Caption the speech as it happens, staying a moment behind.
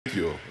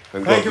Thank you.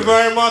 And Thank you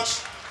very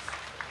much.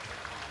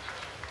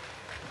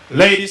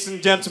 Ladies and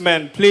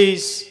gentlemen,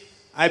 please,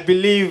 I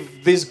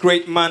believe this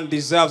great man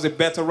deserves a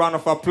better round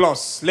of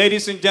applause.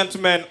 Ladies and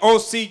gentlemen,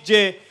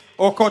 OCJ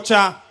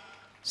Okocha,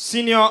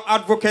 Senior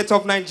Advocate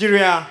of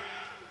Nigeria,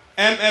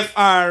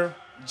 MFR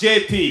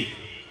JP.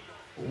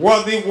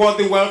 Worthy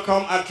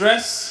welcome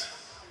address.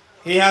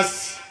 He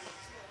has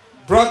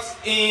brought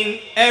in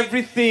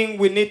everything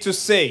we need to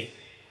say.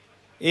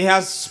 He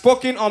has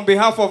spoken on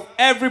behalf of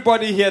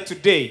everybody here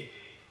today.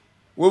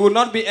 We will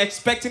not be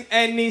expecting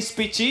any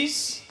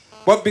speeches,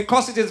 but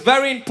because it is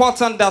very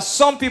important that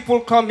some people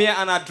come here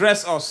and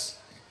address us,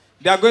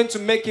 they are going to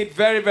make it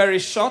very, very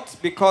short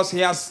because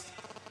he has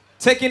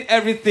taken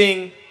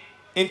everything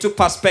into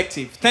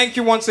perspective. Thank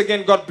you once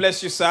again. God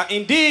bless you, sir.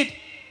 Indeed,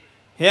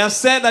 he has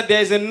said that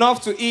there is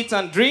enough to eat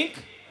and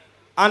drink,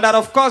 and that,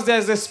 of course, there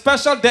is a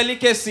special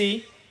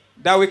delicacy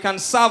that we can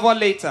savor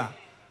later.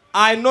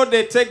 I know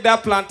they take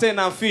that plantain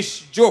and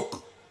fish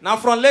joke. Now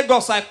from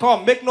Lagos I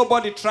come, make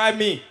nobody try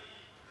me.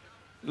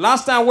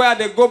 Last time where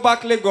they go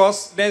back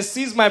Lagos, they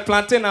seize my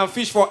plantain and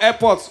fish for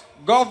airport.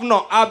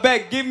 Governor, I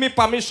beg, give me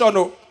permission.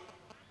 Oh.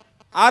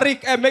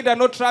 Arik, make them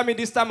not try me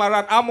this time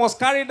around. I must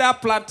carry that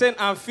plantain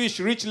and fish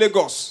reach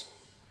Lagos.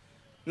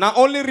 Now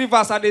only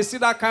rivers are they see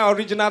that kind of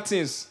original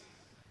things.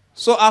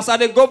 So as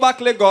I go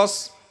back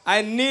Lagos,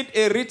 I need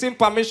a written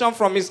permission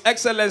from His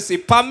Excellency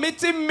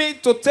permitting me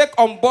to take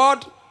on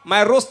board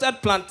my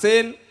roasted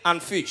plantain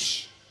and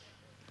fish.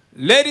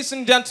 Ladies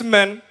and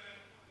gentlemen,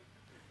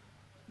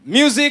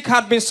 music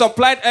had been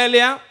supplied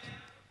earlier,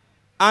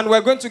 and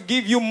we're going to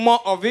give you more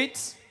of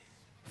it.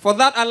 For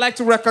that, I'd like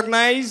to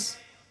recognize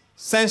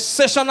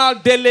Sensational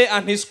Dele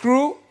and his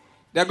crew.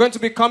 They're going to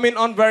be coming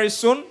on very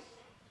soon.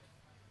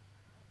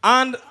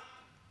 And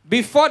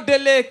before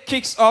Dele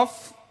kicks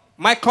off,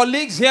 my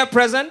colleagues here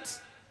present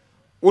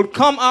will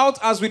come out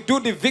as we do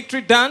the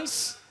victory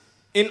dance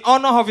in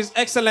honor of His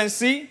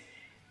Excellency.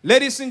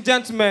 Ladies and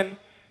gentlemen,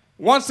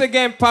 once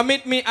again,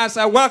 permit me as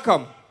I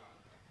welcome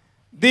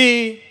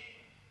the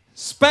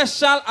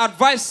Special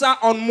Advisor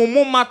on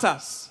Mumu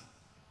Matters,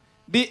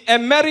 the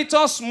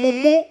Emeritus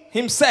Mumu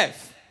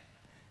himself,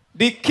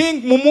 the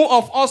King Mumu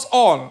of us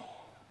all,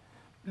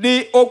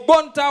 the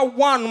Ogbonta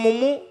One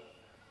Mumu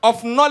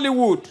of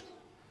Nollywood.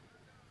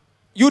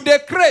 You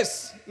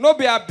decrease, no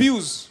be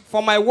abuse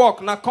for my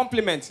work, na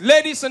compliment.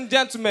 Ladies and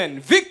gentlemen,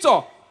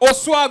 Victor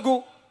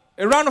Osuagu,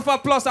 a round of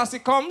applause as he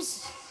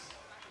comes.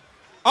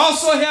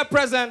 Also here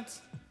present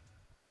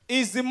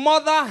is the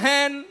mother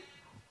hen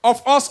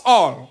of us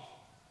all.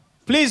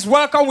 Please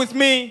welcome with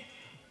me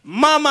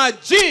Mama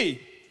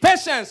G,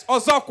 Patience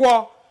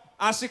Ozokwo,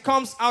 as she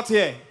comes out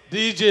here.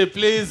 DJ,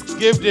 please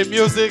give the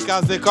music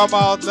as they come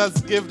out. Let's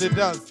give the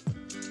dance.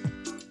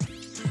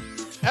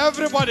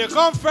 Everybody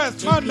come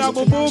first. Man,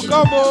 Nabubu,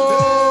 come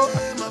on.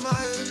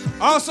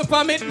 Also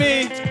permit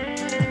me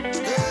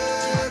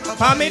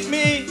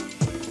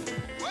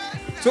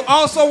to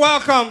also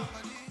welcome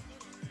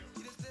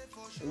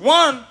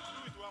one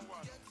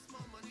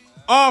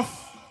of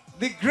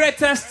the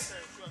greatest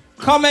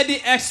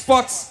comedy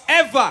experts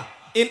ever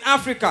in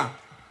Africa.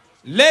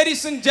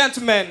 Ladies and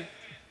gentlemen,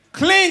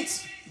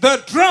 Clint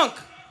the Drunk.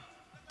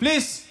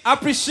 Please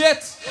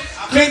appreciate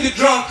Clint the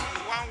Drunk.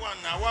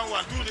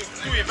 One.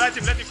 Do invite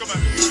him, let him come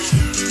and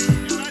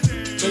do it.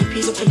 JP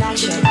the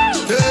production.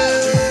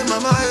 Hey,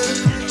 mama,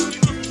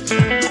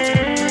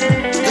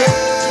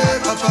 hey,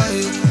 papa,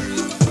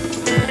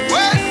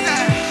 what's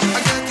that? I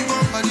got you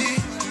one body,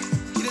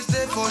 you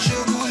stay for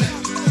sure good.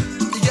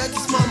 You get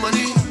this more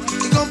money,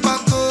 you come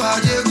back to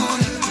Aje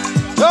good.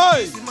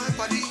 Hey,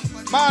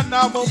 man,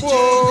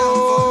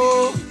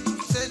 Nabubu.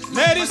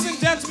 Ladies and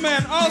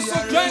gentlemen, also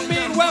join me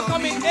in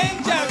welcoming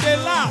Angel De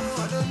Laugh.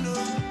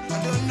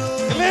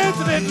 Clint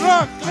the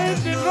Drunk,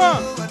 Clint the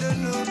Drunk.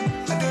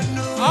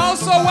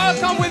 Also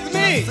welcome with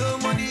me,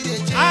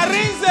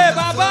 Arinze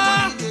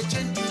Baba.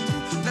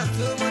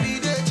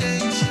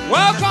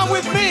 Welcome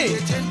with me,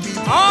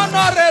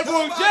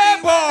 Honorable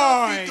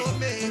J-Boy.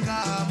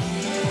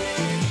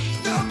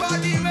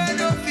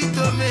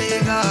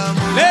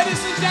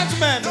 Ladies and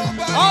gentlemen,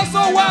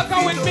 also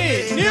welcome with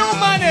me, New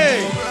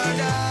Money.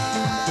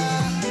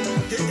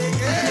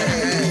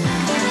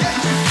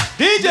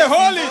 DJ,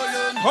 hold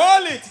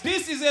it.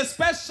 This is a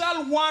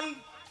special one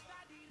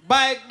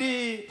by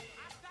the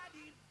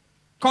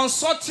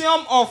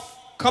consortium of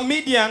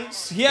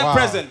comedians here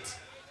present.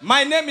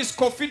 My name is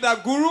Kofi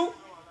Daguru.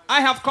 I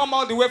have come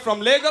all the way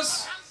from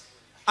Lagos.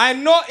 I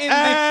know in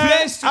the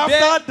place today,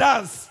 after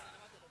dance,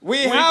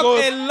 we have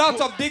a lot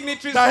of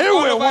dignitaries from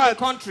all over the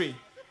country.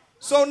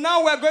 So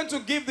now we're going to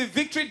give the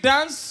victory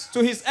dance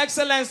to His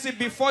Excellency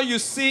before you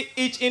see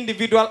each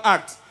individual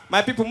act.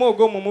 My people, more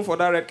go move for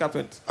that red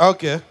carpet.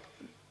 Okay.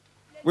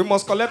 We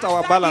must collect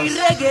our balance.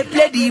 This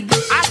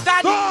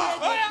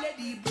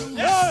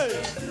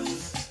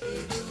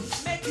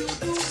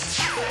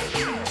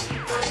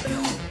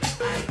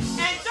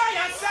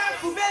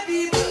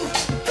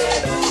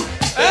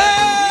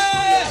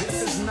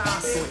is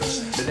Nyesom,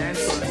 the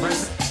dance on the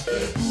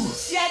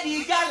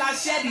Shady gala,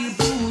 shady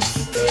boots.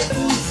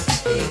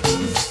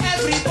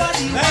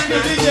 you,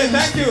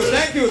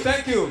 DJ.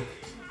 Thank you.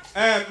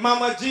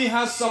 Mama G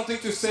has something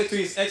to say to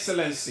His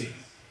Excellency.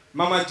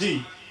 Mama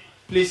G,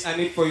 please, I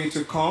need for you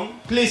to come.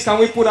 Please, can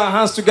we put our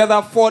hands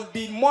together for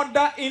the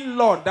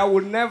mother-in-law that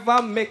will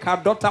never make her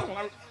daughter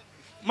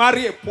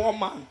marry a poor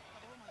man?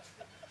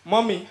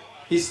 Mommy,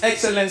 His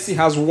Excellency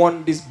has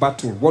won this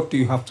battle. What do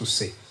you have to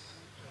say?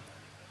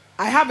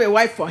 I have a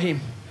wife for him.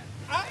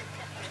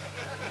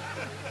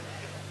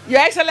 Your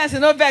Excellency,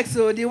 no vex,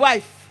 so the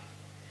wife.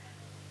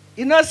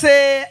 You know,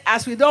 say,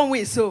 as we don't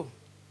win, so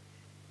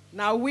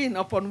now win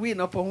upon win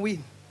upon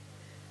win.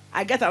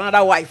 I get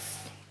another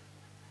wife.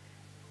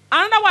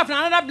 Another wife,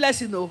 another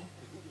blessing, no.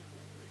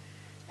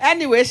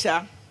 Anyway,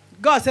 sha,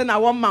 God said,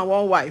 now one man,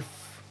 one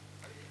wife.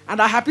 And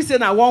I'm happy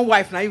saying, now one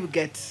wife, now you will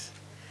get.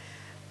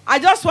 I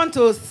just want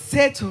to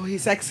say to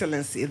His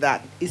Excellency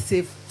that it's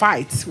a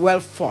fight well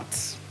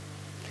fought.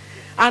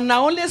 And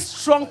now only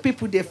strong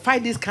people, they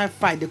fight this kind of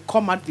fight, they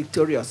come out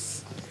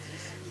victorious.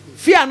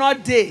 Fear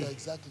not they.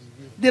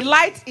 The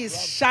light is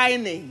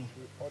shining.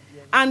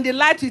 And the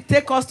light will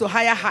take us to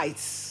higher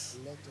heights.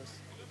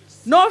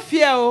 No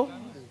fear, oh.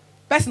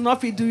 Person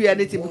not will do you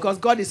anything because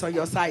God is on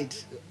your side.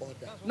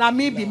 Now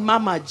me be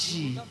Mama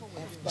G.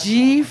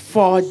 G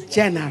for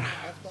general.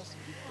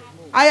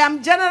 I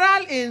am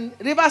general in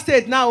River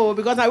State now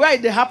because where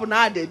it happen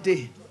now the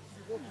day.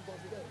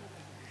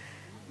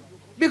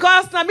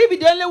 Because now maybe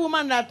the only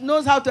woman that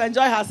knows how to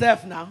enjoy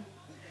herself now.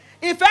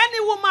 If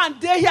any woman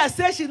there here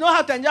says she knows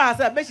how to enjoy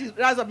herself, make she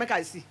rise up, make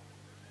her see.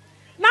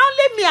 Now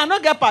only me, I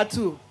not get part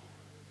 2.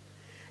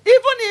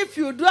 Even if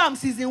you do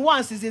season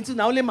 1, season 2,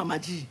 now only Mama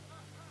G.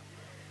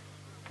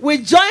 We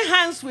join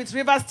hands with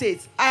River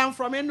State. I am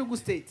from Enugu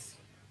State,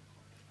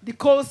 the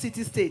coal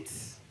city state.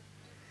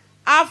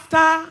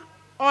 After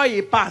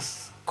oil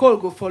pass, coal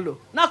go follow.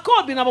 Now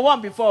coal be number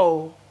 1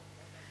 before.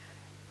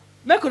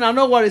 Make una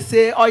know what they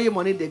say, oil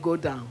money they go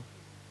down.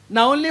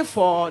 Now only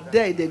for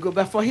there they go,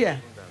 but for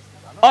here,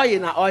 oil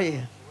na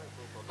oil.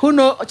 Who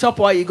know chop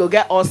oil, you go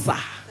get ulcer.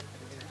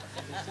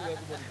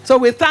 So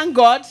we thank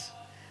God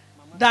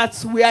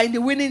that we are in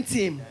the winning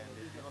team.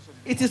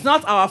 It is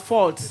not our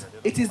fault.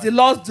 It is the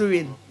Lord's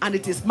doing, and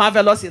it is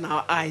marvelous in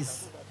our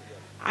eyes.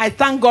 I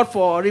thank God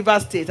for River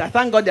State. I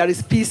thank God there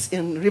is peace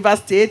in River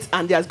State,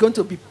 and there's going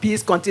to be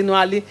peace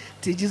continually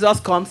till Jesus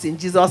comes in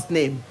Jesus'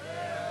 name.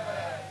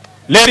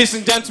 Ladies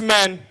and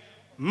gentlemen,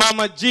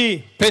 Mama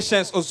G,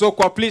 Patience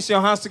Ozokwa, please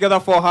your hands together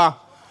for her.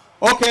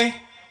 Okay.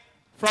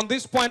 From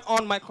this point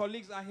on, my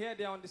colleagues are here.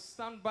 They are on the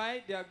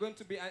standby. They are going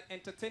to be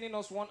entertaining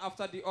us one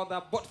after the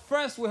other. But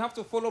first, we have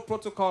to follow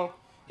protocol.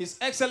 His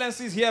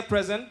Excellency is here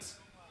present,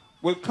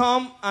 will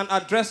come and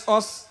address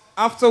us,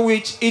 after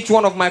which each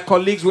one of my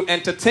colleagues will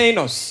entertain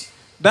us.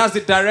 That's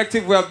the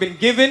directive we have been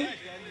given.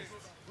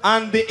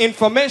 And the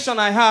information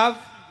I have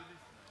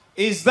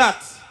is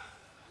that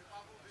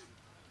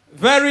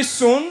very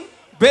soon,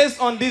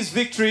 based on this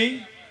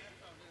victory,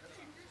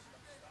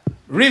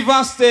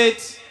 River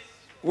State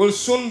will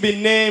soon be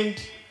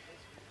named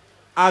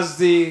as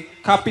the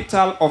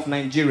capital of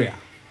Nigeria.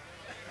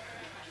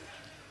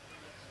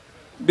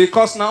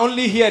 Because now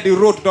only here the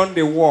road don't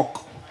they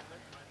walk.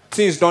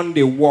 Things don't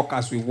they walk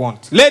as we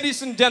want.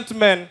 Ladies and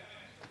gentlemen,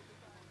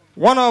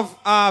 one of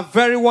our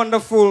very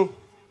wonderful,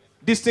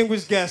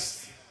 distinguished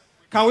guests,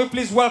 can we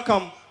please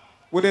welcome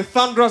with a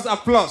thunderous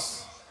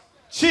applause,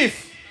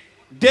 Chief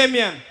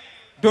Damian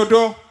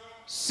Dodo,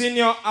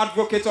 Senior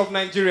Advocate of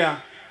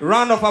Nigeria.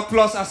 Round of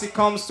applause as he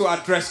comes to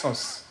address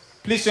us.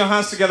 Please your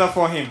hands together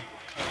for him.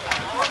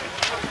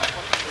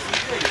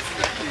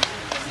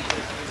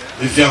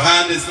 If your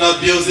hand is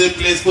not music,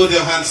 please put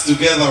your hands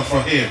together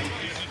for him.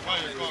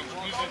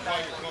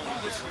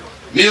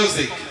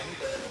 Music.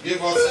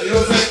 Give us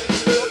music.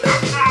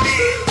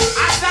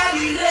 After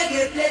the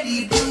reggae, play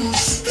the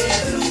blues.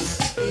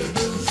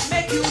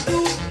 Make you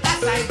do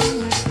as I do.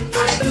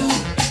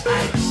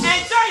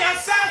 Enjoy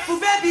yourself,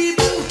 baby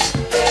boo.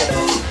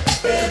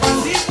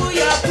 Possible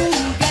your boo,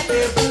 get a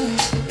boo.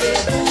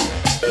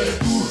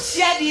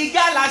 Share the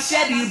gala,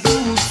 share the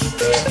booze.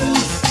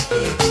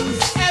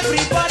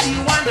 Everybody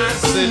wanna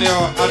see.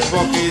 Senior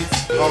Advocate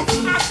of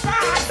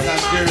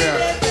Nigeria.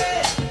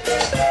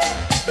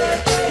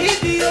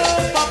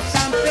 Pop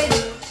champagne.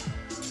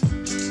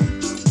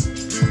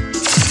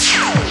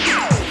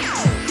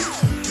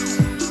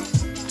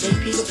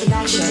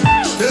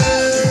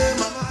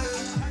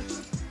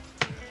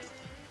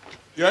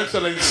 Your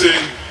Excellency,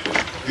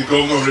 the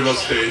Governor of River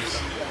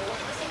State,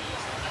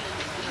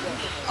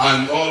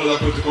 and all other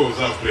protocols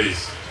have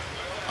place.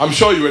 I'm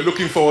sure you were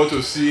looking forward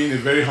to seeing a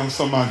very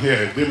handsome man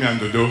here, Damian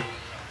Dodo.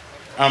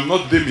 I'm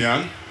not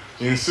Damian.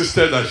 He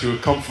insisted that you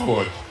would come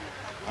forward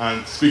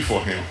and speak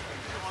for him.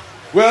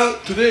 Well,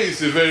 today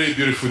is a very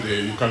beautiful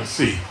day, you can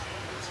see.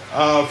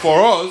 For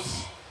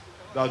us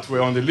that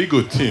were on the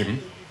legal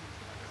team,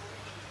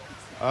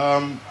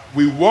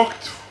 we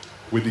worked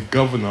with the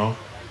governor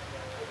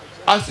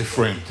as a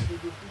friend,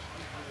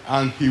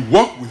 and he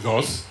worked with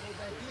us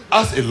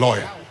as a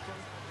lawyer.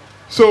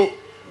 So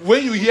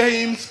when you hear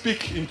him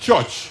speak in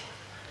church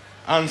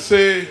and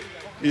say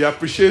he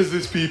appreciates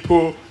these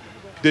people,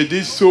 they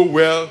did so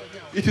well,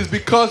 it is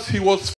because he was